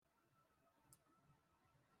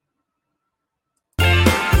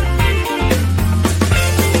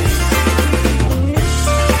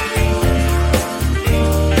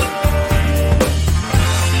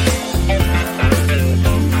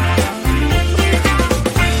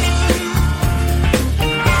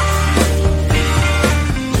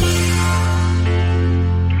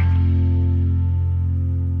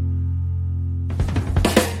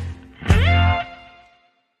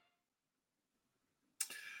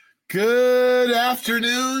Good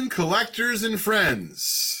afternoon, collectors and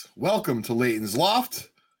friends. Welcome to Leighton's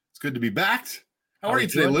Loft. It's good to be back. How are you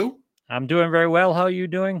today, Lou? I'm doing very well. How are you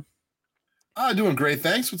doing? Doing great,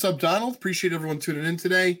 thanks. What's up, Donald? Appreciate everyone tuning in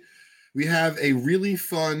today. We have a really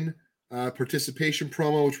fun participation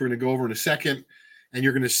promo, which we're going to go over in a second. And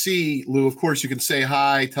you're going to see, Lou, of course, you can say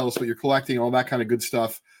hi, tell us what you're collecting, all that kind of good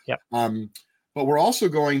stuff. Yep. But we're also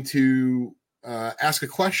going to ask a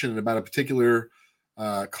question about a particular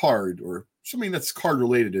card or something that's card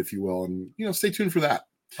related, if you will. And, stay tuned for that.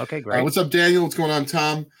 Okay, great. What's up, Daniel? What's going on,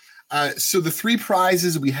 Tom? So the three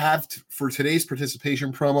prizes we have for today's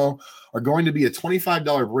participation promo are going to be a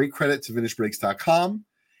 $25 break credit to vintagebreaks.com.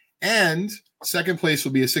 And second place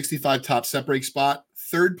will be a 65 top set break spot.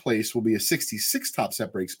 Third place will be a 66 top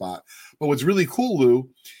set break spot. But what's really cool, Lou,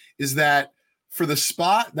 is that for the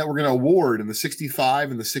spot that we're going to award in the 65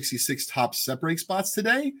 and the 66 top set break spots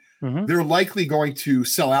today, they're likely going to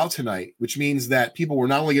sell out tonight, which means that people will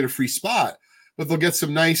not only get a free spot, but they'll get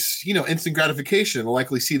some nice, instant gratification. They'll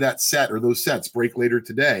likely see that set or those sets break later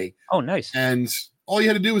today. Oh, nice. And all you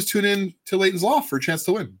had to do was tune in to Leighton's Loft for a chance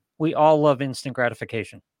to win. We all love instant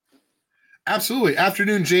gratification. Absolutely.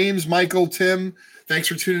 Afternoon, James, Michael, Tim. Thanks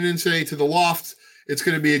for tuning in today to the Loft. It's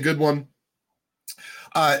going to be a good one.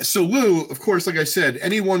 So, Lou, of course, like I said,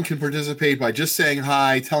 anyone can participate by just saying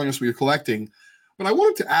hi, telling us what you're collecting. But I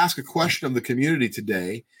wanted to ask a question of the community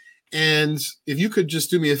today. And if you could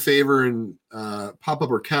just do me a favor and pop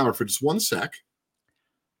up our camera for just 1 sec.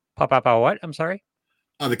 Pop up our what? I'm sorry?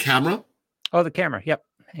 The camera. Oh, the camera. Yep.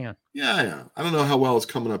 Hang on. Yeah. I don't know how well it's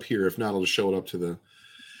coming up here. If not, I'll just show it up to the...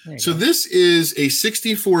 So go. This is a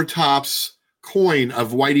 64 tops coin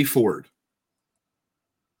of Whitey Ford.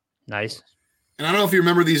 Nice. And I don't know if you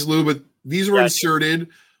remember these, Lou, but these were inserted,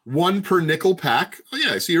 one per nickel pack. Oh,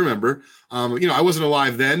 yeah, so you remember. I wasn't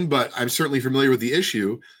alive then, but I'm certainly familiar with the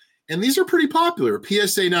issue. And these are pretty popular.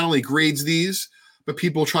 PSA not only grades these, but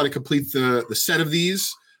people try to complete the set of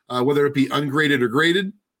these, whether it be ungraded or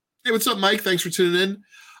graded. Hey, what's up, Mike? Thanks for tuning in.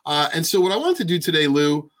 And so what I wanted to do today,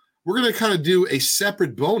 Lou, we're going to kind of do a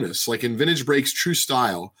separate bonus, like in Vintage Breaks True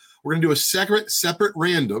Style. We're going to do a separate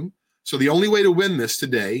random. So the only way to win this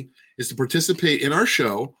today is to participate in our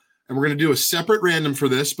show, and we're going to do a separate random for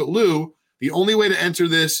this. But Lou, the only way to enter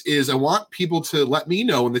this is I want people to let me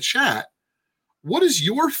know in the chat, what is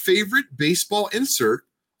your favorite baseball insert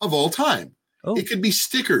of all time? Oh. It could be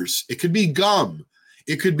stickers. It could be gum.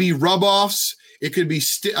 It could be rub-offs. It could be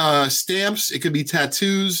stamps. It could be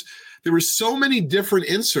tattoos. There were so many different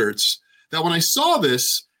inserts that when I saw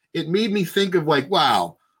this, it made me think of like,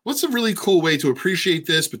 wow, what's a really cool way to appreciate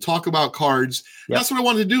this, but talk about cards. Yep. That's what I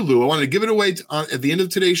wanted to do, Lou. I wanted to give it away at the end of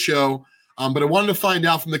today's show, but I wanted to find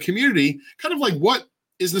out from the community kind of like what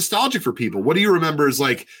is nostalgic for people. What do you remember is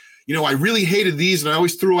like, I really hated these and I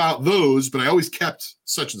always threw out those, but I always kept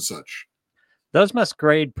such and such. Those must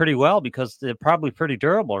grade pretty well because they're probably pretty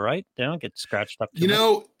durable, right? They don't get scratched up too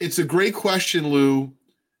much. It's a great question, Lou.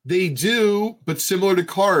 They do, but similar to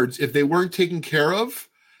cards, if they weren't taken care of,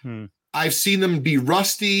 I've seen them be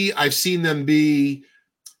rusty. I've seen them be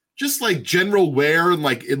just like general wear, and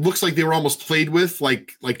like it looks like they were almost played with,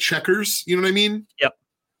 like checkers. You know what I mean? Yep.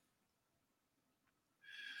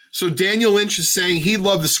 So Daniel Lynch is saying he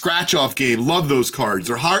loved the scratch-off game. Love those cards.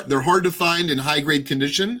 They're hard to find in high-grade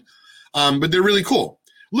condition, but they're really cool.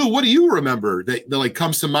 Lou, what do you remember that like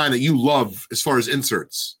comes to mind that you love as far as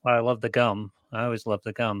inserts? Well, I love the gum. I always love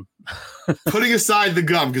the gum. Putting aside the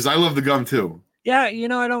gum, because I love the gum too. Yeah,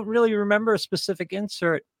 I don't really remember a specific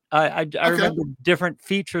insert. I remember different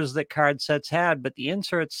features that card sets had, but the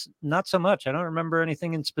inserts, not so much. I don't remember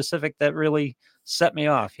anything in specific that really set me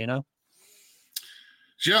off, Yeah,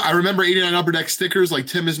 I remember 89 Upper Deck stickers like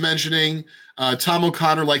Tim is mentioning. Tom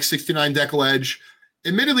O'Connor likes 69 Decal Edge.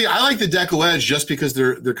 Admittedly, I like the Decal Edge just because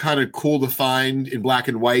they're kind of cool to find in black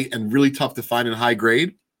and white and really tough to find in high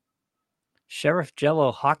grade. Sheriff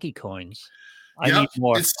Jello hockey coins. I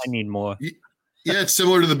need more. Yeah, it's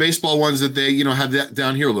similar to the baseball ones that they, have that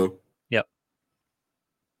down here, Lou. Yep.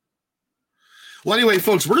 Well, anyway,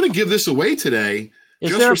 folks, we're going to give this away today.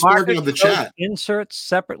 Is there a market of the chat inserts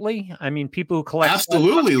separately? I mean, people who collect.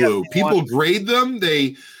 Absolutely, Lou. People grade them.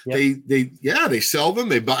 They sell them.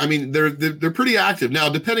 They buy. I mean, they're pretty active now.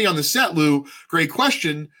 Depending on the set, Lou. Great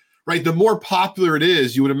question. Right, the more popular it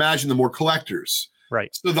is, you would imagine the more collectors. Right.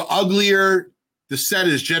 So the uglier the set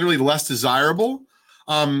is, generally the less desirable.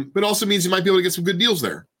 But also means you might be able to get some good deals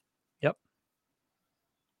there. Yep.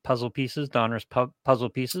 Puzzle pieces, Donner's puzzle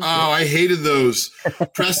pieces. Oh, I hated those.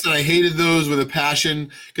 Preston, I hated those with a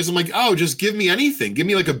passion because I'm like, oh, just give me anything. Give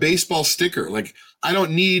me like a baseball sticker. Like, I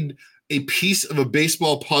don't need a piece of a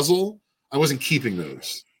baseball puzzle. I wasn't keeping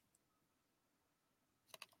those.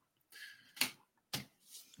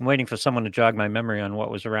 I'm waiting for someone to jog my memory on what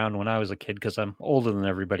was around when I was a kid because I'm older than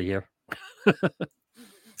everybody here.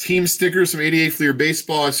 Team stickers from 88 Fleer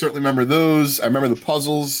Baseball. I certainly remember those. I remember the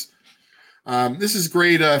puzzles. This is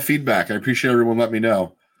great feedback. I appreciate everyone letting me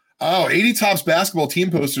know. Oh, 80 Tops basketball team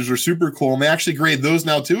posters are super cool, and they actually grade those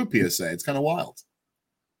now too at PSA. It's kind of wild.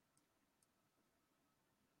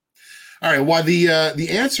 All right, while the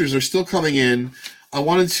answers are still coming in, I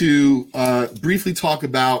wanted to briefly talk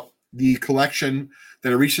about the collection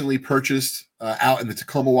that I recently purchased out in the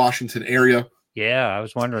Tacoma, Washington area. Yeah, I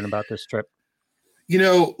was wondering about this trip. You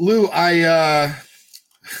know, Lou, I'm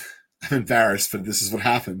embarrassed, but this is what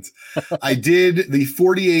happened. I did the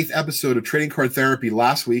 48th episode of Trading Card Therapy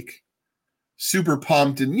last week. Super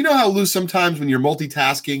pumped. And you know how, Lou, sometimes when you're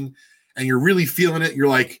multitasking and you're really feeling it, you're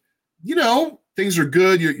like, you know, things are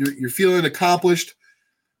good. You're feeling accomplished.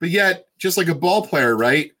 But yet, just like a ball player,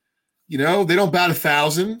 right? You know, they don't bat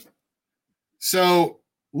 1,000. So,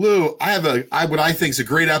 Lou, I have what I think is a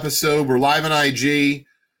great episode. We're live on IG.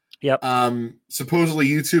 Yep. Supposedly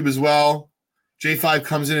YouTube as well. J5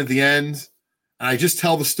 comes in at the end, and I just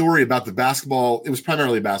tell the story about the basketball. It was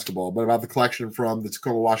primarily basketball, but about the collection from the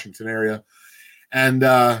Tacoma, Washington area.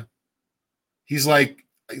 And he's like,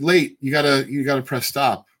 "Late, you gotta press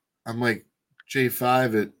stop." I'm like,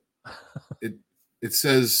 J5, it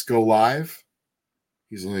says go live.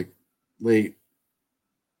 He's like, "Late."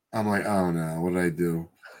 I'm like, "Oh no, what did I do?"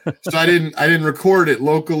 So I didn't record it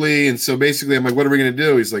locally, and so basically I'm like, "What are we gonna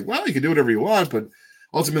do?" He's like, "Well, you can do whatever you want, but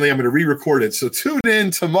ultimately I'm gonna re-record it." So tune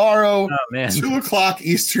in tomorrow, 2:00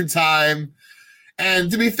 Eastern time.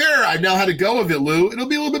 And to be fair, I've now had a go of it, Lou. It'll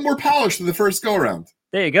be a little bit more polished than the first go around.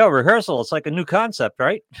 There you go, rehearsal. It's like a new concept,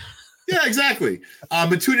 right? Yeah, exactly.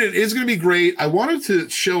 But tune in. It is going to be great. I wanted to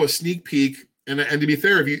show a sneak peek, and to be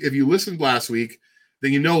fair, if you listened last week,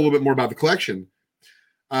 then you know a little bit more about the collection.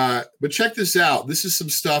 But check this out. This is some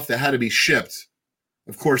stuff that had to be shipped.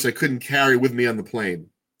 Of course, I couldn't carry with me on the plane.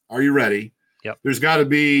 Are you ready? Yep. There's got to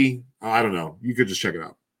be, I don't know. You could just check it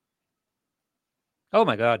out. Oh,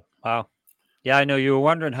 my God. Wow. Yeah, I know you were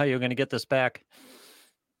wondering how you were going to get this back.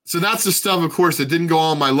 So that's the stuff, of course, that didn't go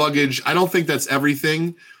on my luggage. I don't think that's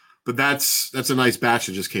everything, but that's a nice batch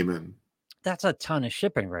that just came in. That's a ton of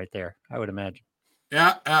shipping right there, I would imagine.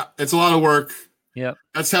 Yeah, it's a lot of work. Yep.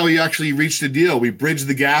 That's how we actually reached a deal. We bridged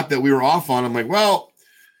the gap that we were off on. I'm like, well,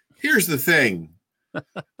 here's the thing.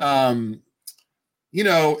 You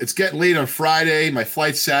know, it's getting late on Friday. My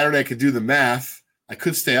flight's Saturday. I could do the math. I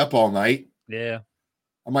could stay up all night. Yeah.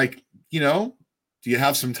 I'm like, you know, do you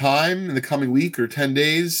have some time in the coming week or 10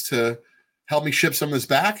 days to help me ship some of this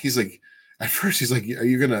back? He's like, at first he's like,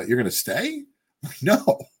 you're gonna stay? I'm like,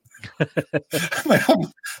 no.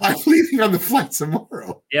 I'm leaving on the flight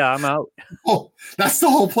tomorrow. Yeah, I'm out. Oh, that's the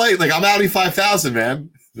whole play. Like, I'm out E5,000, man.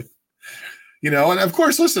 You know, and of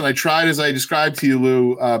course, listen, I tried, as I described to you,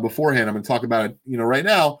 Lou, beforehand. I'm going to talk about it, you know, right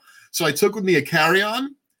now. So I took with me a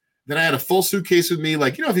carry-on. Then I had a full suitcase with me.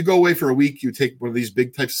 Like, you know, if you go away for a week, you take one of these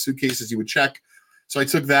big types of suitcases you would check. So I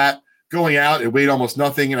took that. Going out, it weighed almost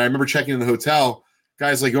nothing. And I remember checking in the hotel.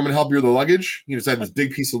 Guys, like, you want me to help you with the luggage? You know, so I had this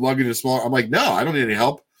big piece of luggage and a small. I'm like, no, I don't need any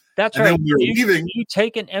help. That's and right. Then we were leaving. You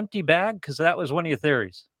take an empty bag? Because that was one of your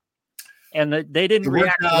theories. And they didn't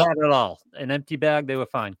react to that at all. An empty bag, they were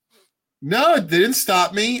fine. No, they didn't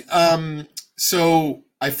stop me. So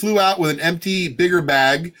I flew out with an empty, bigger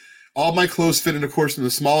bag. All my clothes fit in, of course, in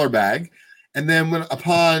the smaller bag. And then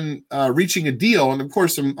upon reaching a deal, and of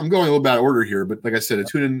course, I'm going a little bit out of order here, but like I said,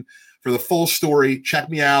 tune in for the full story. Check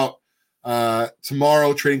me out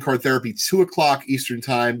tomorrow, Trading Card Therapy, 2:00 Eastern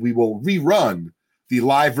time. We will rerun the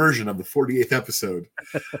live version of the 48th episode.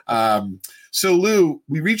 So, Lou,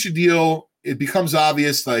 we reach a deal. It becomes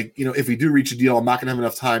obvious, like, you know, if we do reach a deal, I'm not going to have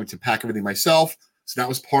enough time to pack everything myself. So that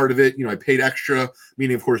was part of it. You know, I paid extra,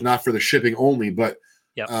 meaning, of course, not for the shipping only, but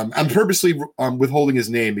yep. I'm purposely withholding his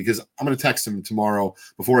name because I'm going to text him tomorrow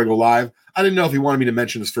before I go live. I didn't know if he wanted me to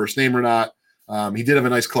mention his first name or not. He did have a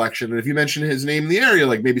nice collection. And if you mention his name in the area,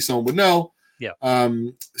 like, maybe someone would know. Yeah.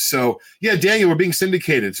 So, yeah, Daniel, we're being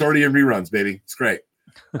syndicated. It's already in reruns, baby. It's great.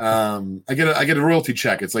 I get a royalty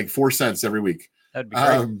check. It's like 4 cents every week. That'd be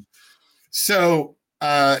great. So,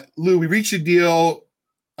 Lou, we reached a deal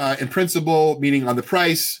in principle, meaning on the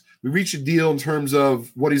price. We reached a deal in terms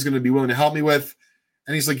of what he's going to be willing to help me with.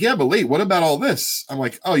 And he's like, yeah, but wait, what about all this? I'm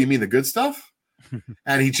like, oh, you mean the good stuff?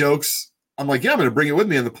 And he jokes. I'm like, yeah, I'm going to bring it with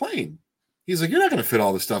me on the plane. He's like, you're not going to fit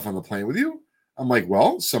all this stuff on the plane with you. I'm like,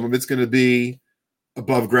 well, some of it's going to be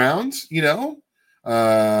above ground, you know,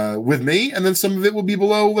 with me. And then some of it will be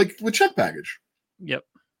below, like, with check baggage. Yep.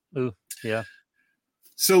 Ooh, yeah.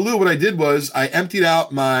 So, Lou, what I did was I emptied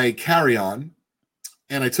out my carry-on,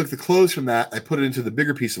 and I took the clothes from that. I put it into the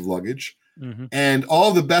bigger piece of luggage, Mm-hmm. and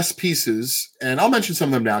all the best pieces. And I'll mention some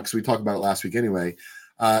of them now because we talked about it last week anyway.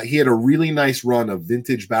 He had a really nice run of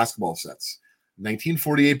vintage basketball sets: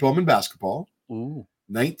 1948 Bowman basketball, Ooh.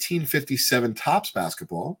 1957 Topps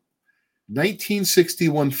basketball,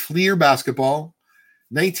 1961 Fleer basketball,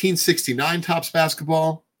 1969 Topps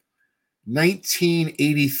basketball,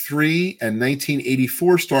 1983 and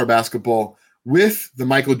 1984 Star basketball with the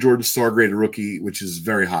Michael Jordan Star Graded Rookie, which is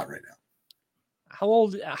very hot right now.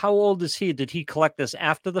 How old is he? Did he collect this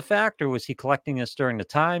after the fact, or was he collecting this during the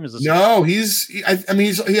time? Is this No, I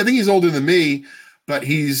think he's older than me, but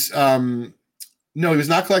he's no, he was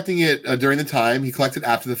not collecting it during the time. He collected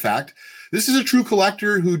after the fact. This is a true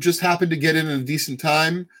collector who just happened to get in at a decent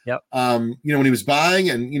time. Yep. When he was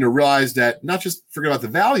buying and realized that not just forget about the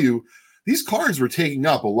value, these cards were taking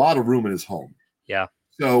up a lot of room in his home. Yeah.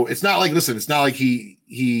 So it's not like, it's not like he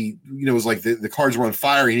was like the cards were on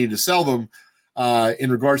fire. He needed to sell them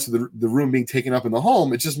in regards to the room being taken up in the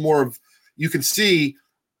home. It's just more of, you can see,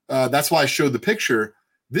 that's why I showed the picture.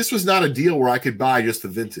 This was not a deal where I could buy just the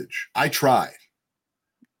vintage. I tried.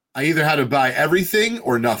 I either had to buy everything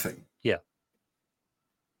or nothing. Yeah.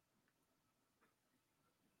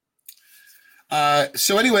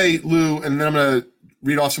 So anyway, Lou, and then I'm going to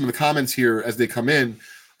read off some of the comments here as they come in.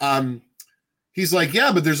 He's like,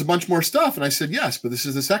 yeah, but there's a bunch more stuff. And I said, yes, but this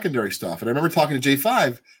is the secondary stuff. And I remember talking to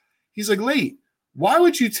J5. He's like, Late, why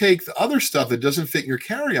would you take the other stuff that doesn't fit in your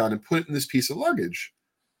carry-on and put it in this piece of luggage?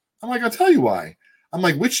 I'm like, I'll tell you why. I'm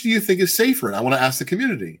like, which do you think is safer? And I want to ask the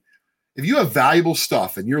community. If you have valuable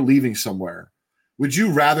stuff and you're leaving somewhere, would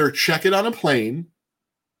you rather check it on a plane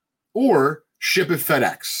or ship it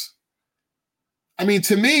FedEx? I mean,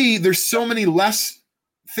 to me, there's so many less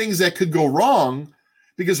things that could go wrong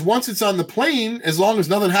because once it's on the plane, as long as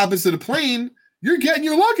nothing happens to the plane, you're getting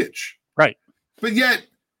your luggage. Right. But yet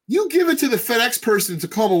you give it to the FedEx person in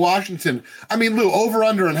Tacoma, Washington. I mean, Lou, over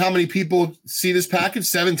under on how many people see this package?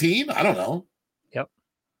 17? I don't know. Yep.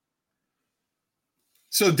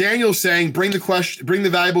 So Daniel's saying, bring the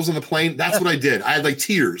valuables on the plane. That's what I did. I had like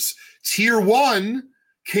tiers. Tier 1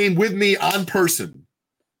 came with me on person.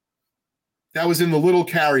 That was in the little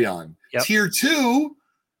carry-on. Yep. Tier 2,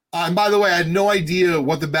 and by the way, I had no idea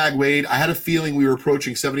what the bag weighed. I had a feeling we were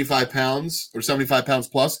approaching 75 pounds or 75 pounds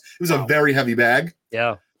plus. It was a very heavy bag.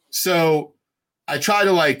 Yeah. So I try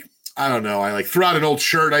to I threw out an old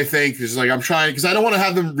shirt, I think. It's like I'm trying, because I don't want to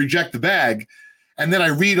have them reject the bag. And then I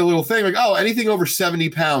read a little thing like, oh, anything over 70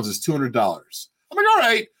 pounds is $200. I'm like, all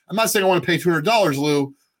right. I'm not saying I want to pay $200,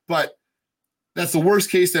 Lou, but that's the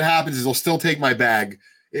worst case that happens is they'll still take my bag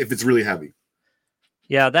if it's really heavy.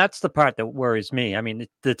 Yeah, that's the part that worries me. I mean,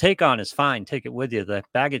 the take on is fine. Take it with you. The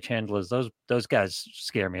baggage handlers, those guys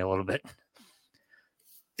scare me a little bit.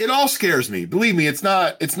 It all scares me. Believe me, it's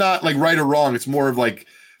not like right or wrong. It's more of like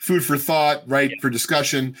food for thought, right? Yeah. For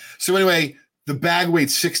discussion. So anyway, the bag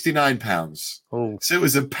weighed 69 pounds. Oh. So it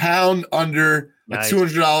was a pound under nice. A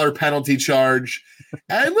 $200 penalty charge.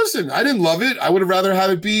 And listen, I didn't love it. I would have rather had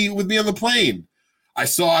it be with me on the plane. I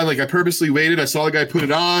purposely waited. I saw the guy put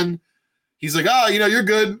it on. He's like, oh, you're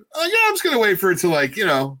good. Yeah, I'm just going to wait for it to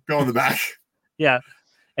go in the back. Yeah.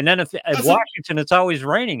 And then if at Washington, it's always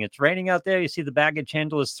raining. It's raining out there. You see the baggage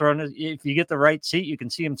handlers throwing it. If you get the right seat, you can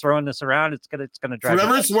see him throwing this around. It's gonna drive.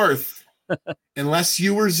 Whatever it's worth, unless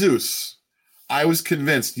you were Zeus, I was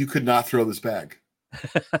convinced you could not throw this bag.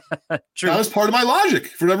 True. That was part of my logic.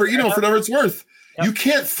 For whatever it's worth, you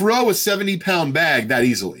can't throw a 70-pound bag that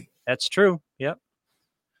easily. That's true. Yep.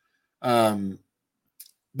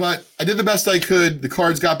 But I did the best I could. The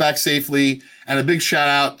cards got back safely. And a big shout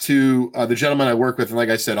out to the gentleman I work with. And like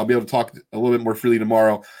I said, I'll be able to talk a little bit more freely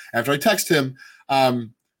tomorrow after I text him. I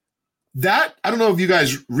don't know if you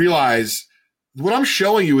guys realize what I'm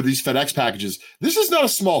showing you with these FedEx packages. This is not a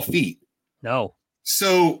small feat. No.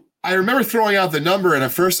 So I remember throwing out the number. And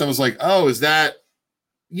at first I was like, oh, is that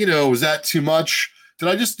too much? Did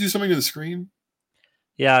I just do something to the screen?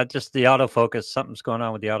 Yeah, just the autofocus. Something's going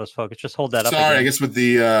on with the autofocus. Just hold that up. Sorry, again. I guess with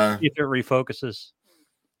the see if it refocuses.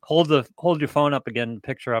 Hold your phone up again,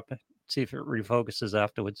 picture up, see if it refocuses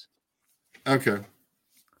afterwards. Okay.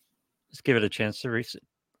 Just give it a chance to reset.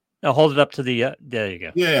 Now hold it up to the there you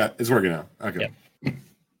go. Yeah, it's working now. Okay.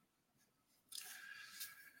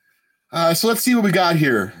 Yeah. So let's see what we got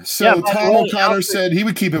here. So Tom O'Connor said he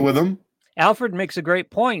would keep it with him. Alfred makes a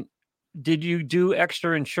great point. Did you do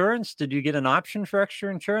extra insurance? Did you get an option for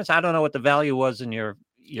extra insurance? I don't know what the value was in your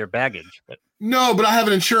baggage, but no, but I have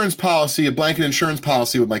an insurance policy, a blanket insurance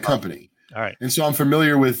policy with my company. All right. And so I'm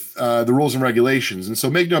familiar with the rules and regulations. And so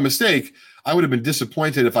make no mistake, I would have been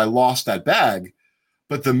disappointed if I lost that bag.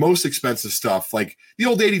 But the most expensive stuff, like the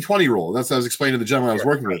old 80-20 rule, that's what I was explaining to the gentleman I was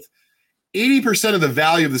working with. 80% of the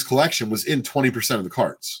value of this collection was in 20% of the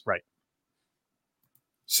cards. Right.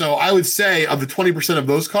 So I would say of the 20% of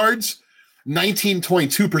those cards,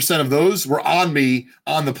 19.2% of those were on me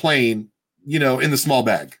on the plane, in the small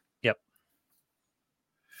bag. Yep.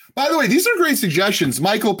 By the way, these are great suggestions.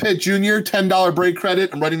 Michael Pitt Jr., $10 break credit.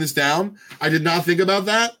 I'm writing this down. I did not think about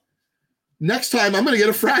that. Next time, I'm going to get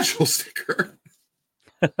a Fragile sticker.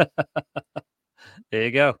 There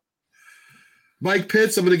you go. Mike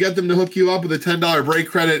Pitts, I'm going to get them to hook you up with a $10 break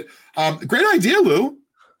credit. Great idea, Lou.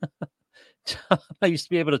 I used to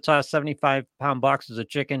be able to toss 75-pound boxes of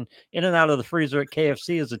chicken in and out of the freezer at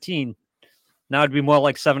KFC as a teen. Now it'd be more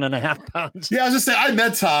like 7.5 pounds. Yeah, I was just saying, I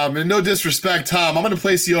met Tom, and no disrespect, Tom, I'm going to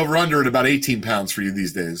place the over-under at about 18 pounds for you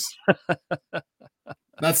these days.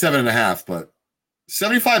 Not 7.5, but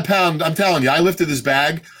 75-pound. I'm telling you, I lifted this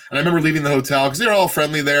bag, and I remember leaving the hotel because they were all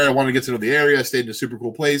friendly there. I wanted to get to know the area. I stayed in a super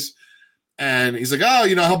cool place. And he's like, oh,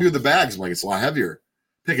 I'll help you with the bags. I'm like, it's a lot heavier.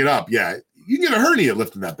 Pick it up. Yeah, you can get a hernia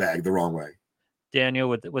lifting that bag the wrong way.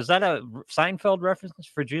 Daniel, was that a Seinfeld reference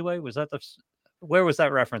for Gile? Was that where was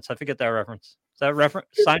that reference? I forget that reference. Is that reference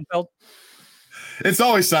Seinfeld? It's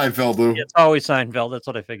always Seinfeld, Lou. It's always Seinfeld. That's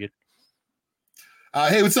what I figured.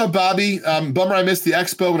 Hey, what's up, Bobby? Bummer I missed the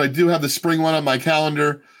expo, but I do have the spring one on my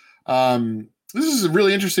calendar. This is a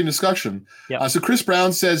really interesting discussion. Yep. So Chris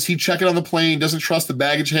Brown says he'd check it on the plane, doesn't trust the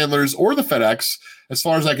baggage handlers or the FedEx as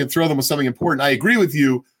far as I can throw them with something important. I agree with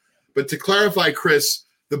you, but to clarify, Chris,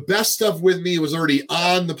 the best stuff with me was already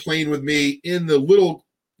on the plane with me in the little,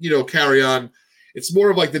 carry-on. It's more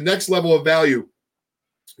of like the next level of value.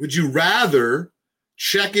 Would you rather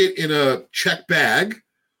check it in a check bag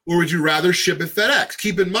or would you rather ship it FedEx?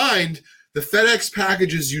 Keep in mind, the FedEx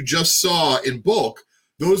packages you just saw in bulk,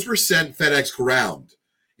 those were sent FedEx ground.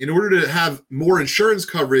 In order to have more insurance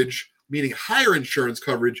coverage, meaning higher insurance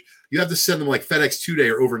coverage, you have to send them like FedEx 2-day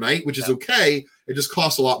or overnight, which is okay. It just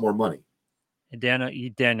costs a lot more money.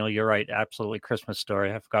 Daniel, you're right. Absolutely. Christmas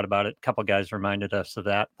Story. I forgot about it. A couple guys reminded us of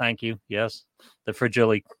that. Thank you. Yes. The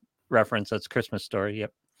Fragile reference. That's Christmas Story.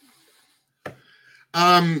 Yep.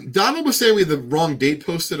 Donald was saying we had the wrong date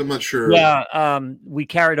posted. I'm not sure. Yeah. We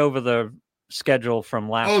carried over the schedule from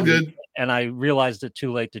last week. Good. And I realized it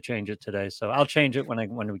too late to change it today. So I'll change it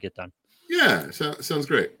when we get done. Yeah. Sounds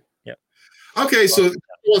great. Yep. Okay. So I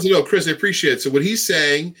want to know, Chris, I appreciate it. So what he's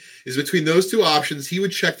saying is between those two options, he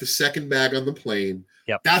would check the second bag on the plane.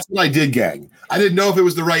 Yep. That's what I did, gang. I didn't know if it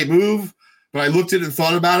was the right move, but I looked at it and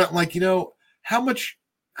thought about it. I'm like, how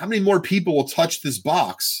many more people will touch this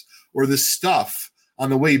box or this stuff on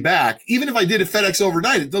the way back? Even if I did a FedEx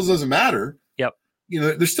overnight, it doesn't matter. Yep.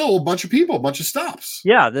 There's still a bunch of people, a bunch of stops.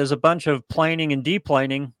 Yeah. There's a bunch of planing and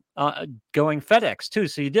deplaning going FedEx too.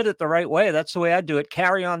 So you did it the right way. That's the way I do it.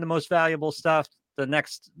 Carry on the most valuable stuff. The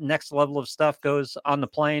next level of stuff goes on the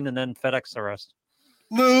plane and then FedEx the rest.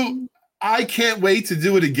 Lou, I can't wait to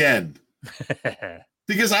do it again.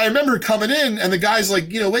 Because I remember coming in and the guy's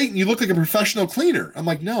like, Leighton, you look like a professional cleaner. I'm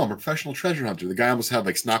like, no, I'm a professional treasure hunter. The guy almost had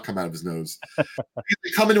like snot come out of his nose.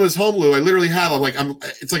 They come into his home, Lou. I literally have,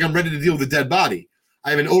 it's like I'm ready to deal with a dead body. I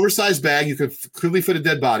have an oversized bag you could clearly fit a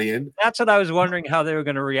dead body in. That's what I was wondering, how they were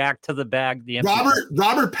going to react to the bag.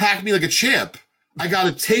 Robert packed me like a champ. I got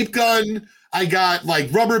a tape gun. I got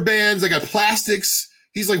like rubber bands. I got plastics.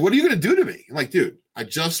 He's like, what are you going to do to me? I'm like, dude, I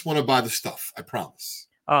just want to buy the stuff. I promise.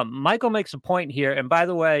 Michael makes a point here. And by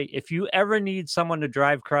the way, if you ever need someone to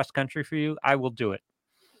drive cross country for you, I will do it.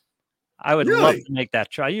 I would love to make that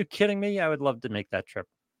trip. Are you kidding me? I would love to make that trip.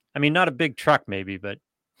 I mean, not a big truck maybe, but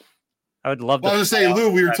I would love to. I was going to say,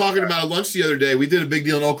 Lou, we were talking about a lunch the other day. We did a big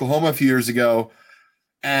deal in Oklahoma a few years ago.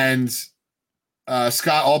 And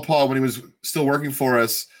Scott Allpaw, when he was still working for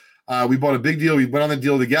us, we bought a big deal. We went on the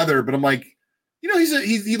deal together. But I'm like,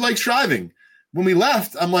 he likes driving. When we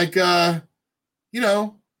left, I'm like, I think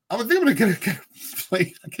I'm going to get a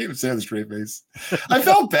plane. I can't even say it with a straight face. I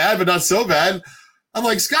felt bad, but not so bad. I'm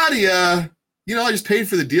like, Scotty, I just paid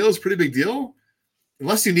for the deal. It's a pretty big deal.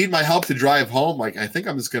 Unless you need my help to drive home, like, I think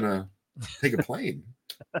I'm just going to take a plane.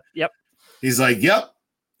 Yep. He's like, yep.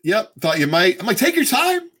 Thought you might. I'm like, take your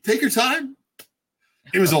time.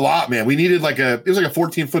 It was a lot, man. We needed it was like a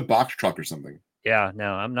 14-foot box truck or something. Yeah,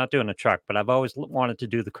 no, I'm not doing a truck, but I've always wanted to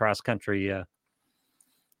do the cross country.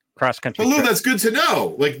 But Lou, that's good to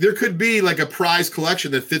know. Like, there could be like a prize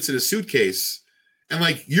collection that fits in a suitcase, and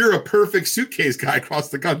like you're a perfect suitcase guy across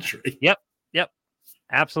the country. Yep,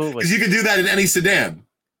 absolutely. Because you can do that in any sedan.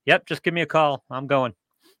 Yep, just give me a call. I'm going.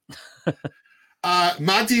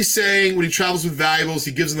 Monty's saying when he travels with valuables,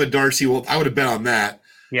 he gives them the Darcy. Well, I would have bet on that.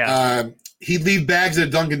 Yeah. He'd leave bags at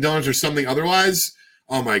a Dunkin' Donuts or something otherwise.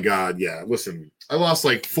 Oh my God. Yeah. Listen, I lost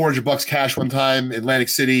like $400 cash one time in Atlantic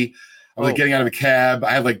City. I was like getting out of a cab.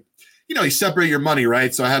 I had like, you separate your money,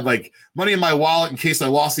 right? So I had like money in my wallet in case I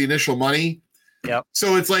lost the initial money. Yep.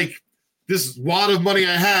 So it's like this wad of money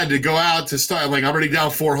I had to go out to start. Like, I'm already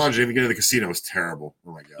down 400 even get to the casino. It was terrible.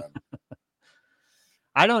 Oh my God.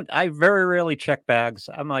 I very rarely check bags.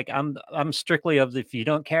 I'm strictly of the,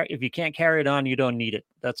 if you can't carry it on, you don't need it.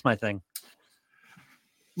 That's my thing.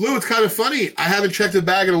 Lou, it's kind of funny. I haven't checked a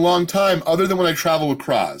bag in a long time, other than when I travel with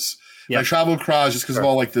Kraz. Yep. I travel with Kraz just because of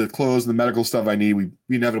all like the clothes and the medical stuff I need. We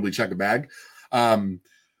inevitably check a bag.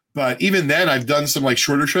 But even then, I've done some like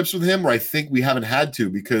shorter trips with him where I think we haven't had to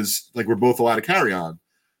because like we're both allowed to carry on.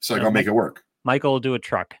 So like, I'll make it work. Michael will do a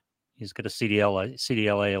truck. He's got a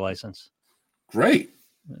CDLA license. Great.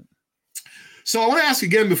 Yeah. So I want to ask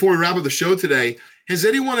again before we wrap up the show today, has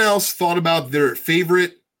anyone else thought about their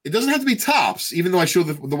favorite? It doesn't have to be Topps, even though I showed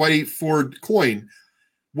the white Ford coin.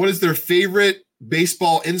 What is their favorite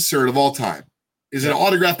baseball insert of all time? Is it an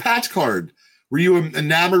autographed patch card? Were you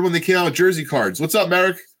enamored when they came out with jersey cards? What's up,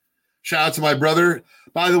 Merrick? Shout out to my brother.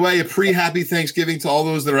 By the way, a pre-happy Thanksgiving to all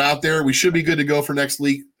those that are out there. We should be good to go for next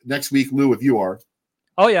week, Lou, if you are.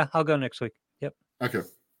 Oh, yeah. I'll go next week. Yep. Okay.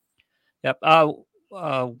 Yep.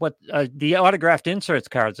 The autographed inserts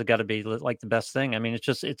cards have got to be like the best thing. I mean,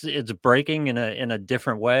 it's breaking in a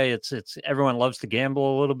different way. It's everyone loves to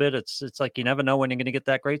gamble a little bit. It's like you never know when you're going to get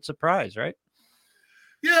that great surprise, right?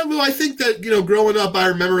 Yeah, Lou, I think that, growing up, I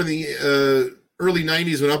remember in the early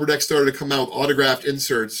 90s when Upper Deck started to come out with autographed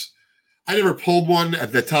inserts. I never pulled one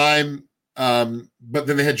at the time, but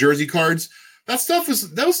then they had jersey cards. That stuff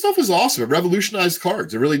was awesome. It revolutionized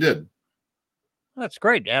cards. It really did. That's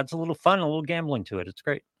great. It adds a little fun, a little gambling to it. It's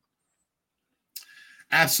great.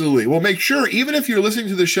 Absolutely. Well, make sure, even if you're listening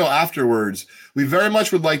to the show afterwards, we very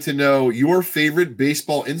much would like to know your favorite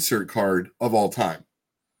baseball insert card of all time.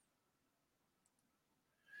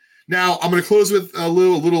 Now, I'm going to close with a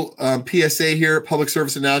little PSA here, public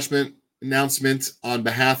service announcement on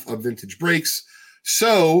behalf of Vintage Breaks.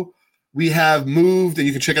 So we have moved, and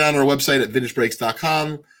you can check it out on our website at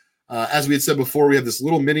vintagebreaks.com. As we had said before, we have this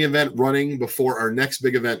little mini event running before our next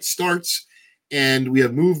big event starts, and we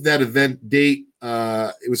have moved that event date.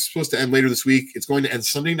 It was supposed to end later this week. It's going to end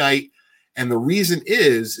Sunday night, and the reason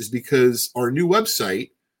is because our new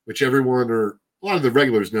website, which everyone or a lot of the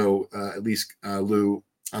regulars know, at least Lou,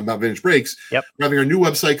 about Vintage Breaks. Yep. We're having our new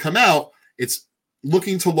website come out. It's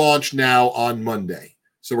looking to launch now on Monday.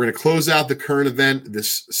 So we're going to close out the current event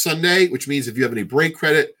this Sunday, which means if you have any break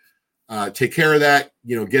credit, take care of that,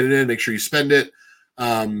 get it in, make sure you spend it.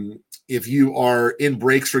 If you are in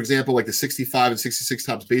breaks, for example, like the 65 and 66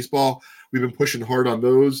 Topps baseball, we've been pushing hard on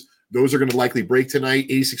those. Those are going to likely break tonight.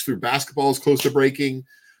 86 through basketball is close to breaking.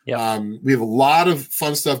 Yep. We have a lot of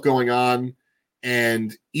fun stuff going on.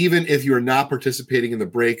 And even if you're not participating in the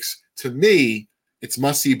breaks, to me, it's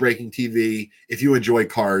must-see breaking TV. If you enjoy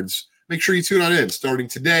cards, make sure you tune on in. Starting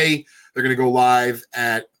today, they're going to go live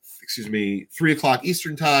at, 3 o'clock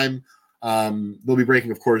Eastern time. They'll be breaking,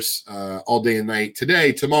 of course, all day and night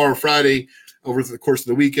today, tomorrow, Friday, over the course of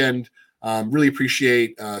the weekend. Really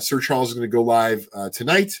appreciate Sir Charles is going to go live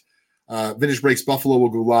tonight. Vintage Breaks Buffalo will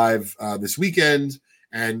go live this weekend.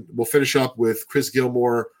 And we'll finish up with Chris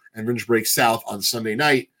Gilmore and Vintage Breaks South on Sunday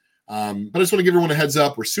night. But I just want to give everyone a heads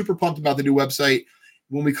up. We're super pumped about the new website.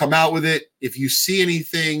 When we come out with it, if you see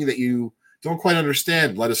anything that you don't quite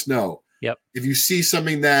understand, let us know. Yep. If you see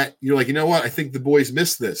something that you're like, what, I think the boys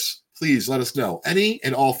missed this, please let us know. Any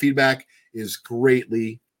and all feedback is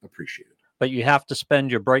greatly appreciated. But you have to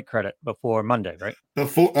spend your break credit before Monday, right?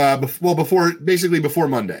 Before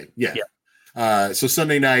Monday. Yeah. So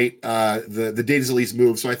Sunday night, the date is at least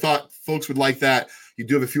moved. So I thought folks would like that. You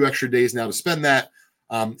do have a few extra days now to spend that.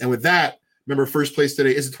 And with that, remember, first place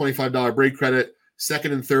today is a $25 break credit.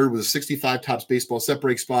 Second and third was a 65 Topps baseball set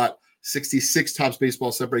break spot. 66 Topps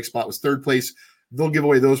baseball set break spot was third place. They'll give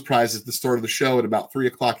away those prizes at the start of the show at about 3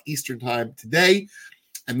 o'clock Eastern time today.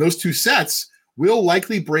 And those two sets will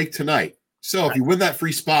likely break tonight. So if you win that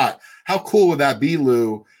free spot, how cool would that be,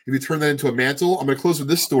 Lou, if you turn that into a mantle? I'm going to close with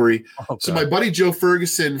this story. So my buddy Joe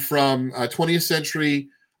Ferguson from 20th Century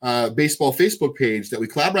Baseball Facebook page that we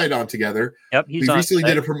collaborated on together. Yep, we recently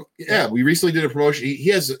did a promotion.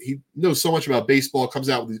 He knows so much about baseball, comes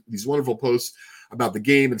out with these wonderful posts about the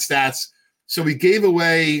game and stats. So we gave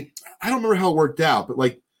away, I don't remember how it worked out, but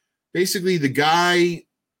like basically the guy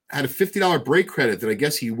had a $50 break credit that I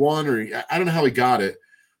guess he won, or I don't know how he got it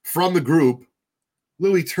from the group.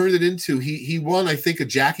 Louis turned it into, he won, I think, a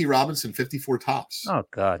Jackie Robinson 54 Topps. Oh,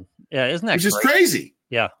 God. Yeah, isn't that Which is crazy.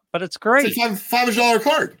 Yeah, but it's great. It's a $500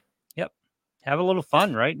 card. Yep. have a little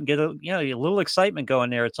fun, right? And get a little excitement going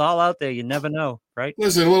there. It's all out there. You never know, right?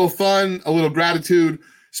 Listen, a little fun, a little gratitude.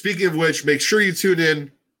 Speaking of which, make sure you tune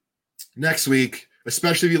in next week,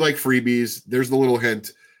 especially if you like freebies. There's the little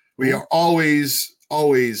hint. We are always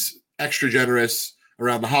extra generous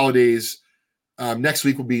around the holidays. Next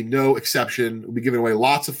week will be no exception. We'll be giving away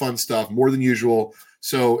lots of fun stuff, more than usual.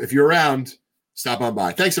 So if you're around, stop on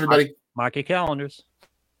by. Thanks, everybody. Mark your calendars.